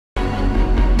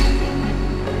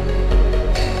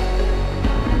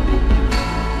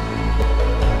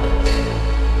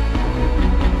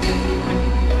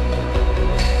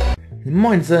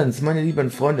Moin Sens, meine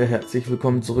lieben Freunde, herzlich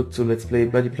willkommen zurück zu Let's Play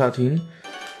Platin.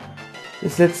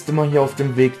 Das letzte Mal hier auf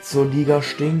dem Weg zur Liga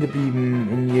stehen geblieben,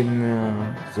 in jedem, ja,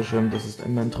 so schön, das ist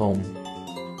immer ein Traum.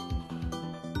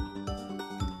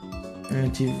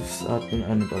 Ein tiefes Atmen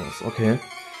ein und aus, okay.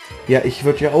 Ja, ich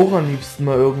würde ja auch am liebsten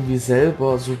mal irgendwie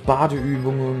selber so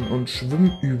Badeübungen und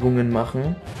Schwimmübungen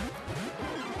machen.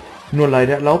 Nur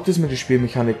leider erlaubt es mir die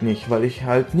Spielmechanik nicht, weil ich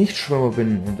halt nicht Schwimmer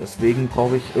bin und deswegen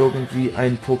brauche ich irgendwie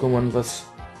ein Pokémon, was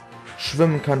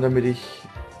schwimmen kann, damit ich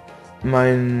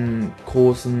meinen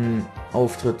großen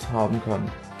Auftritt haben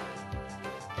kann.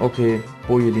 Okay,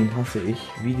 Bojelin hasse ich,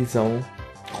 wie die Sau.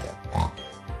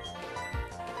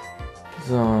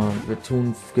 So, wir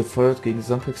tun gefeuert gegen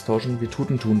Sampex tauschen, wir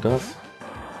tun das.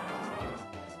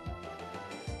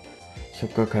 Ich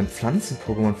habe gar kein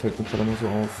Pflanzen-Pokémon, fällt mir gerade mal so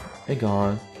auf.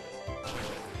 Egal.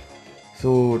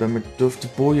 So, damit dürfte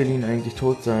Bojelin eigentlich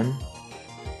tot sein.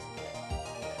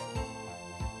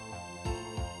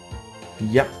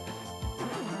 Ja.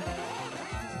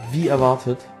 Wie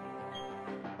erwartet.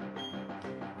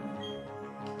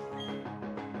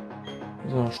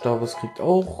 So, Starbucks kriegt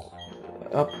auch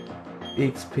ab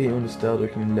XP und ist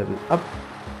dadurch ein Level up.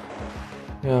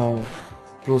 Ja,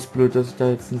 bloß blöd, dass ich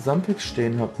da jetzt einen Sampex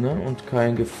stehen habe, ne? Und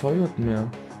keinen gefeuert mehr.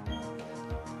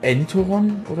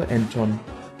 Entoron oder Enton?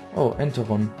 Oh,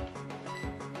 Enteron.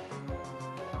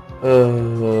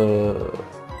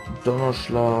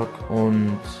 Donnerschlag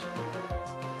und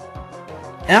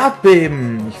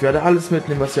Erdbeben. Ich werde alles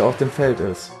mitnehmen, was hier auf dem Feld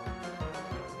ist.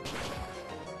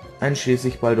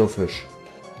 Einschließlich Baldurfisch.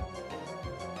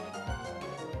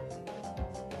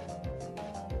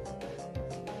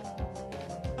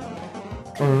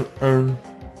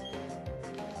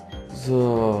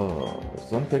 So,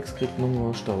 Sampex kriegt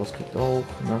Nummer, Starbucks kriegt auch,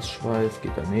 Nassschweif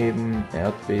geht daneben,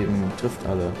 Erdbeben trifft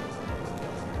alle.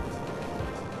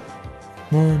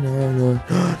 Mhm.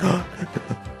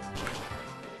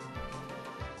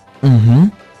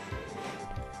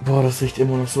 Boah, das riecht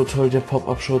immer noch so toll, der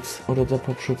Pop-Up-Schutz oder der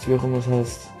Pop-Schutz, wie auch immer es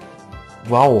heißt.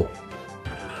 Wow.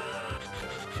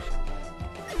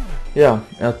 Ja,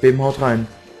 Erdbeben haut rein.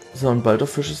 So, und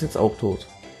Baldurfisch ist jetzt auch tot.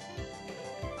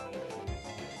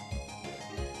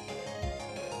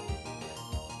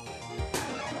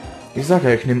 Ich sag ja,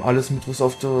 ich nehme alles mit, was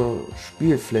auf der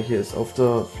Spielfläche ist, auf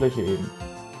der Fläche eben.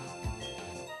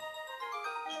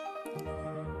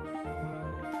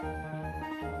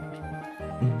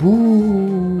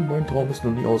 Buh, mein Traum ist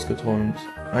noch nie ausgeträumt.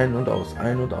 Ein und aus,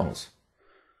 ein und aus.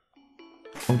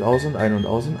 Und aus und ein und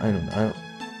aus und ein und ein.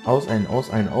 Aus, ein, aus,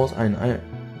 ein.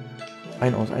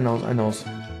 Ein aus, ein aus, ein aus.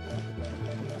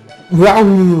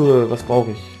 Wow, was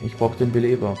brauche ich? Ich brauche den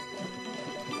Beleber.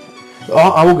 Oh,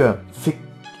 Auge. Fick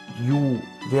you.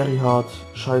 Very hard.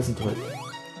 Scheißendreck.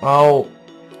 Au.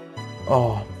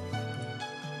 Oh.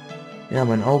 Ja,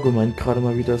 mein Auge meint gerade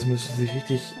mal wieder, es müsste sich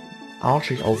richtig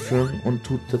arschig aufführen und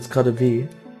tut jetzt gerade weh.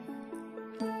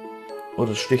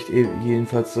 Oder sticht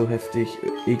jedenfalls so heftig,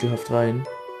 ekelhaft rein.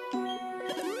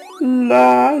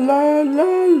 La la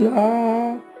la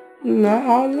la.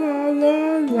 La la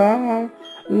la la.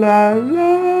 La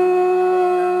la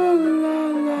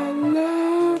la la.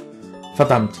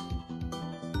 Verdammt.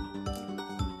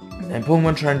 Ein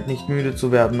Pokémon scheint nicht müde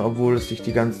zu werden, obwohl es sich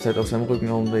die ganze Zeit auf seinem Rücken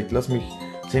herumlegt. Lass mich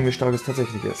sehen, wie stark es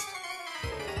tatsächlich ist.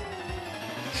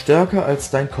 Stärker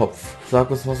als dein Kopf. Sag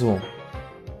es mal so.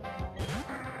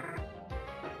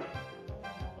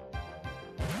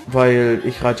 Weil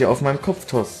ich reite ja auf meinem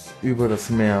Kopftoss über das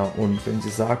Meer und wenn sie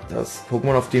sagt, das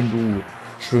Pokémon, auf dem du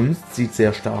schwimmst, sieht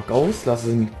sehr stark aus, lass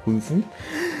es mich prüfen.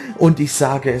 Und ich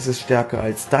sage, es ist stärker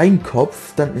als dein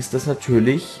Kopf, dann ist das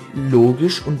natürlich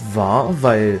logisch und wahr,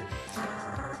 weil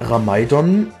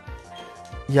Ramaidon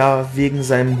ja wegen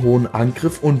seinem hohen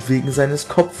Angriff und wegen seines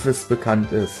Kopfes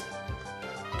bekannt ist.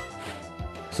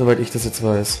 Soweit ich das jetzt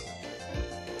weiß.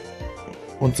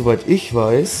 Und soweit ich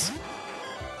weiß,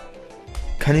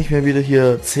 kann ich mir wieder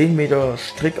hier 10 Meter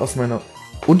Strick aus meiner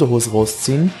Unterhose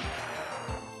rausziehen.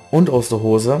 Und aus der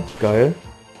Hose. Geil.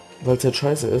 Weil es halt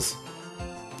scheiße ist.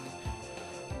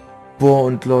 Boah,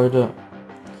 und Leute,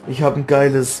 ich habe eine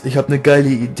geile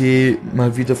Idee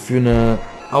mal wieder für eine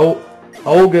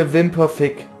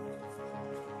Auge-Wimper-Fick.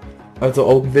 Also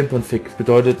Augen-Wimpern-Fick.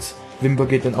 Bedeutet, Wimper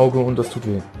geht in Auge und das tut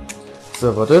weh.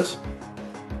 So, wartet.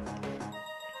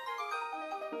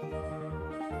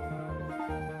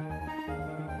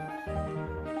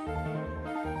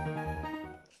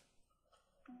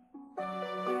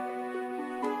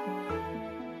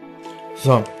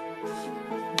 So.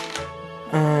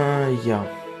 Ja.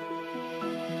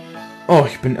 Oh,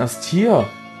 ich bin erst hier.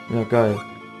 Ja, geil.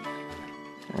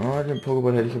 Ah, den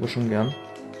Pokéball hätte ich aber schon gern.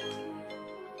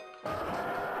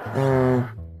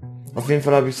 Auf jeden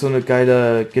Fall habe ich so eine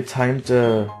geile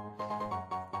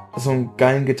so einen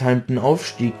geilen getimten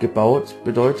Aufstieg gebaut.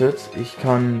 Bedeutet, ich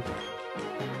kann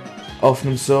auf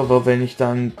einem Server, wenn ich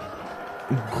dann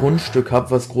ein Grundstück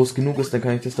habe, was groß genug ist, dann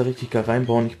kann ich das da richtig geil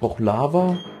reinbauen. Ich brauche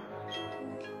Lava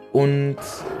und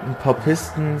ein paar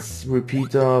Pistons,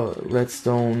 Repeater,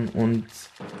 Redstone und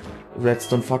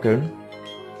Redstone-Fackeln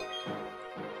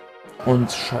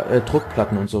und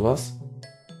Druckplatten und sowas.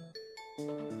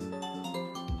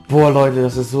 Boah, Leute,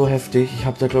 das ist so heftig. Ich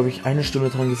habe da, glaube ich, 1 Stunde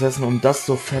dran gesessen, um das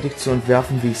so fertig zu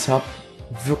entwerfen, wie ich es hab.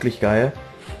 Wirklich geil.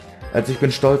 Also ich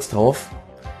bin stolz drauf.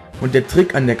 Und der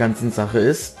Trick an der ganzen Sache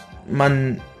ist,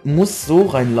 man muss so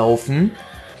reinlaufen.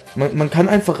 Man kann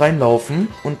einfach reinlaufen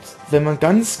und wenn man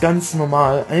ganz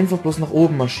normal einfach bloß nach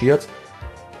oben marschiert,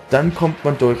 dann kommt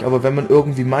man durch. Aber wenn man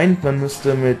irgendwie meint, man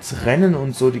müsste mit Rennen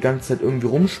und so die ganze Zeit irgendwie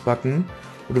rumspacken,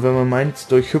 oder wenn man meint,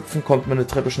 durch Hüpfen kommt man eine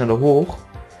Treppe schneller hoch,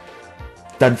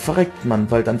 dann verreckt man,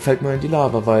 weil dann fällt man in die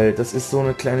Lava, weil das ist so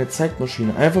eine kleine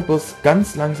Zeitmaschine. Einfach bloß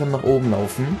ganz langsam nach oben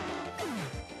laufen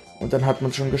und dann hat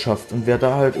man es schon geschafft. Und wer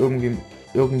da halt irgendwie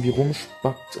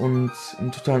rumspackt und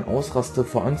einen totalen Ausraster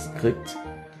vor Angst kriegt,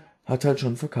 hat halt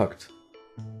schon verkackt.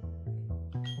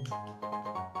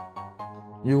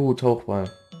 Juhu,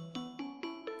 Tauchball.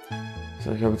 Ich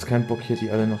sag, ich habe jetzt keinen Bock hier die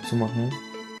alle noch zu machen.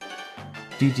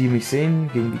 Die mich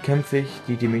sehen, gegen die kämpfe ich.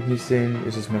 Die mich nicht sehen,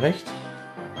 ist es mir recht.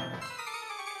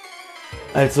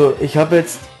 Also, ich habe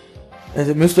jetzt...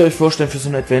 Also, müsst ihr euch vorstellen, für so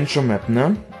eine Adventure Map,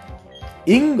 ne?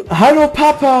 Hallo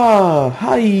Papa!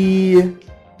 Hi!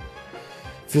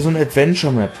 Für so eine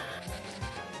Adventure Map.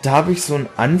 Da habe ich so einen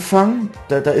Anfang,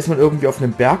 da ist man irgendwie auf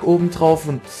einem Berg oben drauf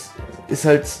und ist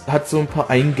halt, hat so ein paar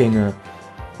Eingänge.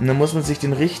 Und dann muss man sich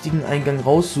den richtigen Eingang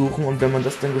raussuchen und wenn man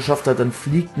das dann geschafft hat, dann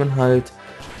fliegt man halt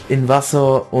in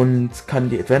Wasser und kann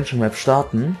die Adventure Map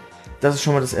starten. Das ist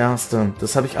schon mal das Erste.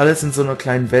 Das habe ich alles in so einer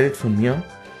kleinen Welt von mir.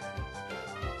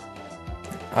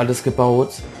 Alles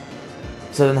gebaut.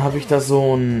 So, dann habe ich da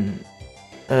so ein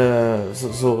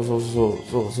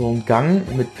so ein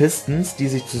Gang mit Pistons, die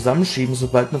sich zusammenschieben,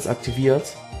 sobald man es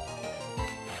aktiviert.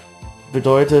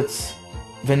 Bedeutet,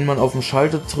 wenn man auf den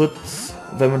Schalter drückt,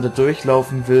 wenn man da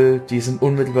durchlaufen will, die sind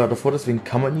unmittelbar davor, deswegen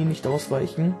kann man die nicht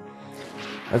ausweichen.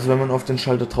 Also wenn man auf den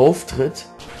Schalter drauf tritt,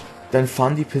 dann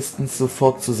fahren die Pistons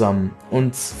sofort zusammen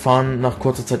und fahren nach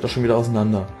kurzer Zeit auch schon wieder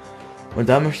auseinander. Und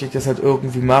da möchte ich das halt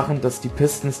irgendwie machen, dass die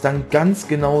Pistons dann ganz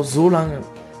genau so lange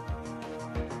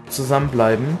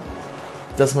zusammenbleiben,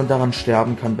 dass man daran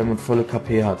sterben kann, wenn man volle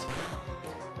KP hat.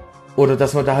 Oder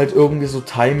dass man da halt irgendwie so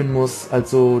timen muss,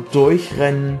 also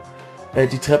durchrennen,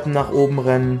 die Treppen nach oben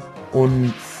rennen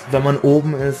und wenn man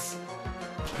oben ist,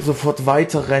 sofort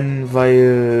weiter rennen,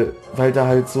 weil da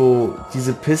halt so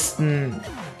dieser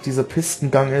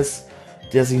Pistengang ist,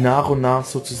 der sich nach und nach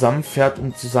so zusammenfährt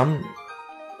und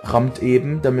zusammenrammt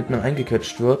eben, damit man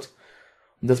eingequetscht wird.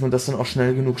 Und dass man das dann auch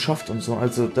schnell genug schafft und so.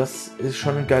 Also das ist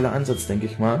schon ein geiler Ansatz, denke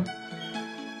ich mal.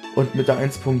 Und mit der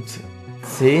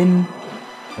 1.10,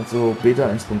 also Beta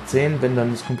 1.10, wenn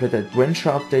dann das komplette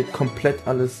Adventure-Update komplett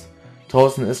alles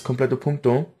draußen ist, komplette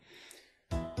Punkto,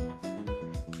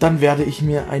 dann werde ich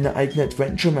mir eine eigene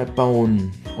Adventure-Map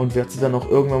bauen und werde sie dann auch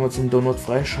irgendwann mal zum Download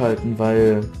freischalten,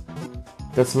 weil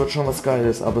das wird schon was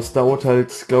Geiles. Aber es dauert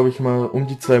halt, glaube ich mal, um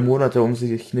die 2 Monate, um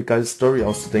sich eine geile Story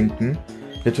auszudenken.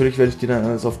 Natürlich werde ich die dann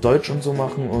alles auf Deutsch und so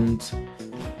machen und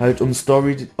halt um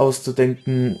Story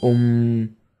auszudenken,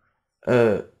 um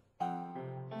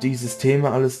die Systeme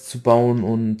alles zu bauen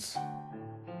und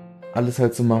alles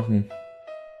halt zu machen.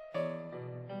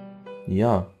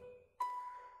 Ja.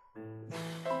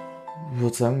 Ich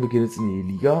würde sagen, wir gehen jetzt in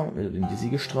die Liga, in die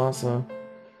Siegestraße.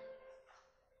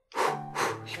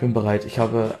 Ich bin bereit. Ich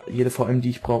habe jede VM, die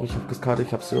ich brauche. Ich habe Kaskade,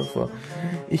 ich habe Surfer.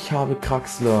 Ich habe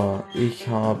Kraxler. Ich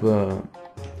habe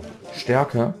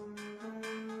Stärke.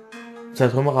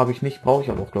 Zeitrömer habe ich nicht, brauche ich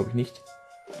aber auch, glaube ich, nicht.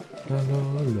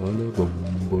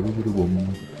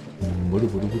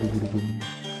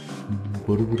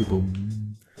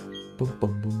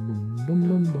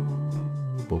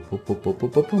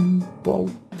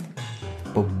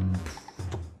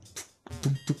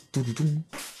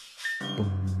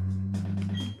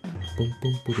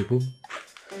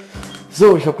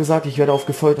 So, ich habe gesagt, ich werde auf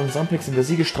Gefolter und Sampex in der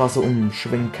Siegestraße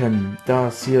umschwenken, da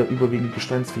es hier überwiegend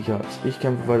Gesteinsviecher hat. Ich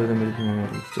kämpfe weiter, damit ich immer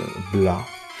bla.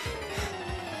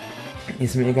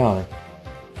 Ist mir egal.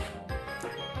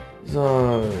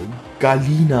 So,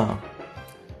 Galina.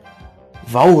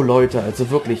 Wow, Leute, also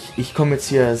wirklich, ich komme jetzt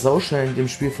hier sauschnell in dem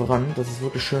Spiel voran. Das ist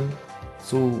wirklich schön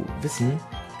zu wissen.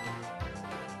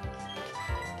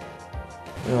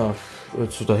 Ja,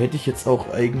 also da hätte ich jetzt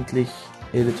auch eigentlich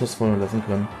Elitos vorne lassen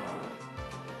können.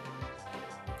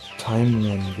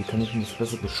 Timeline. Wie kann ich denn das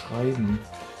besser beschreiben?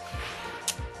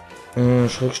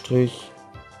 Schrägstrich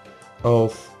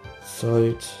auf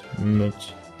Zeit mit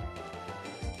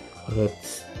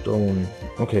Redstone.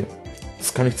 Okay.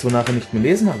 Das kann ich zwar nachher nicht mehr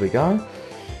lesen, aber egal.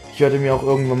 Ich werde mir auch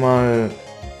irgendwann mal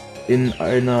in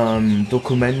einem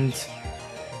Dokument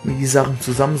mir die Sachen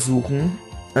zusammensuchen.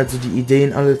 Also die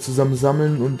Ideen alle zusammen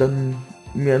sammeln und dann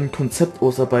mir ein Konzept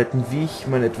ausarbeiten, wie ich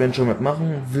mein Adventure Map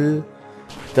machen will.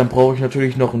 Dann brauche ich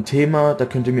natürlich noch ein Thema, da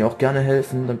könnt ihr mir auch gerne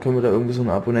helfen. Dann können wir da irgendwie so ein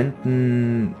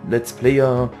Abonnenten-Let's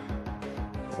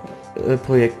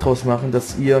Player-Projekt draus machen,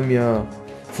 dass ihr mir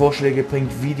Vorschläge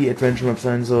bringt, wie die Adventure Map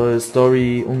sein soll,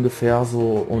 Story ungefähr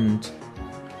so und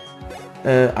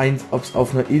ob es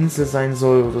auf einer Insel sein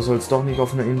soll oder soll es doch nicht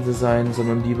auf einer Insel sein,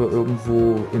 sondern lieber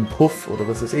irgendwo im Puff oder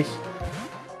was weiß ich.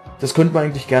 Das könnte man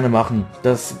eigentlich gerne machen.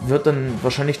 Das wird dann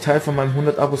wahrscheinlich Teil von meinem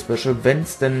 100-Abo-Special, wenn ich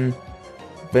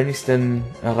es denn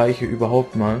erreiche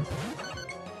überhaupt mal.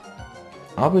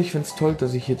 Aber ich finde es toll,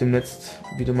 dass ich hier demnächst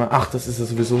wieder mal... Ach, das ist ja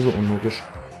sowieso so unlogisch.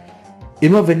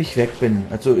 Immer wenn ich weg bin,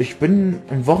 also ich bin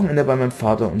am Wochenende bei meinem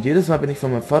Vater und jedes Mal, wenn ich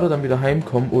von meinem Vater dann wieder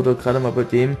heimkomme oder gerade mal bei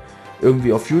dem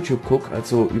irgendwie auf YouTube gucke,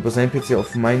 also über sein PC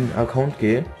auf meinen Account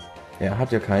gehe, er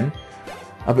hat ja keinen,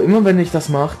 aber immer wenn ich das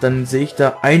mache, dann sehe ich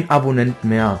da ein Abonnent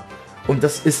mehr. Und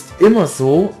das ist immer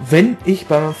so, wenn ich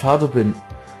bei meinem Vater bin.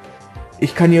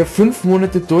 Ich kann hier 5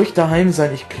 Monate durch daheim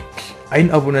sein, ich krieg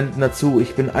einen Abonnenten dazu.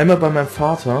 Ich bin einmal bei meinem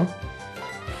Vater,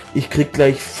 ich krieg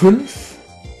gleich 2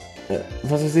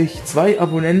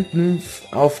 Abonnenten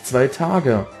auf 2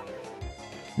 Tage.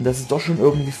 Und das ist doch schon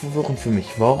irgendwie verwirrend für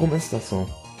mich. Warum ist das so?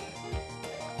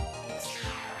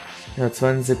 Ja,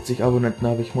 72 Abonnenten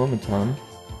habe ich momentan.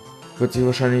 Wird sich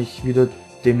wahrscheinlich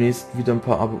demnächst wieder ein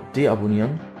paar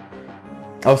deabonnieren.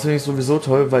 Aber das finde ich sowieso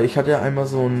toll, weil ich hatte ja einmal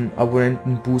so einen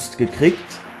Abonnentenboost gekriegt.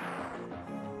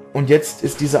 Und jetzt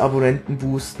ist dieser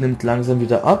Abonnentenboost, nimmt langsam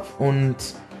wieder ab. Und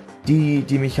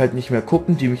die mich halt nicht mehr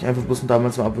gucken, die mich einfach bloß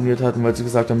damals mal abonniert hatten, weil sie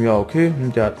gesagt haben, ja okay,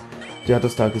 der hat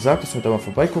das da gesagt, dass wir da mal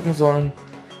vorbeigucken sollen.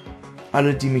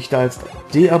 Alle, die mich da jetzt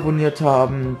deabonniert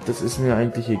haben, das ist mir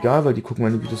eigentlich egal, weil die gucken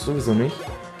meine Videos sowieso nicht.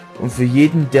 Und für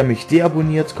jeden, der mich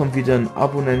deabonniert, kommt wieder ein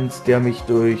Abonnent, der mich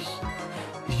durch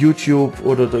YouTube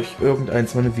oder durch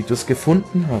irgendeins meiner Videos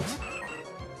gefunden hat.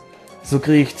 So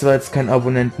kriege ich zwar jetzt keinen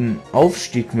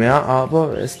Abonnentenaufstieg mehr,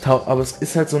 aber es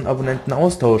ist halt so ein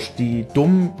Abonnentenaustausch. Die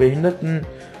dummen Behinderten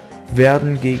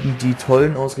werden gegen die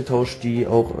Tollen ausgetauscht, die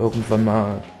auch irgendwann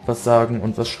mal was sagen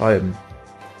und was schreiben.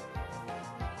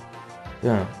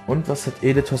 Ja, und was hat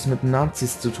Edethos mit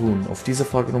Nazis zu tun? Auf diese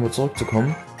Frage nochmal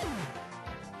zurückzukommen.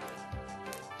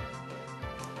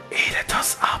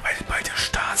 Edethos arbeitet bei der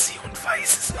Stasi und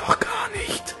weiß es noch gar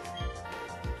nicht.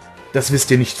 Das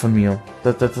wisst ihr nicht von mir.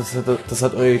 Das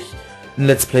hat euch ein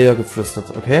Let's Player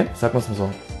geflüstert, okay? Sag mal's mal so.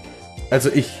 Also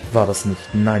ich war das nicht.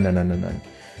 Nein.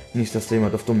 Nicht, dass da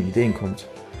jemand auf dumme Ideen kommt.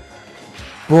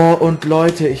 Boah, und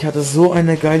Leute, ich hatte so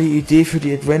eine geile Idee für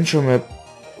die Adventure Map.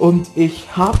 Und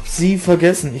ich hab sie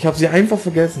vergessen. Ich hab sie einfach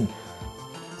vergessen.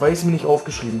 Weil ich sie mir nicht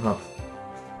aufgeschrieben habe.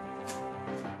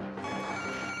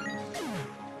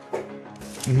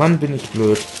 Mann, bin ich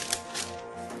blöd.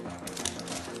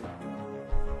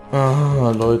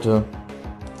 Ah, Leute.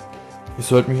 Ich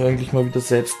sollte mich eigentlich mal wieder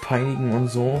selbst peinigen und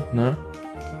so, ne?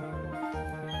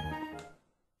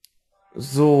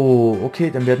 So,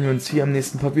 okay, dann werden wir uns hier am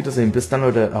nächsten Part wiedersehen. Bis dann,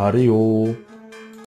 Leute. Adio.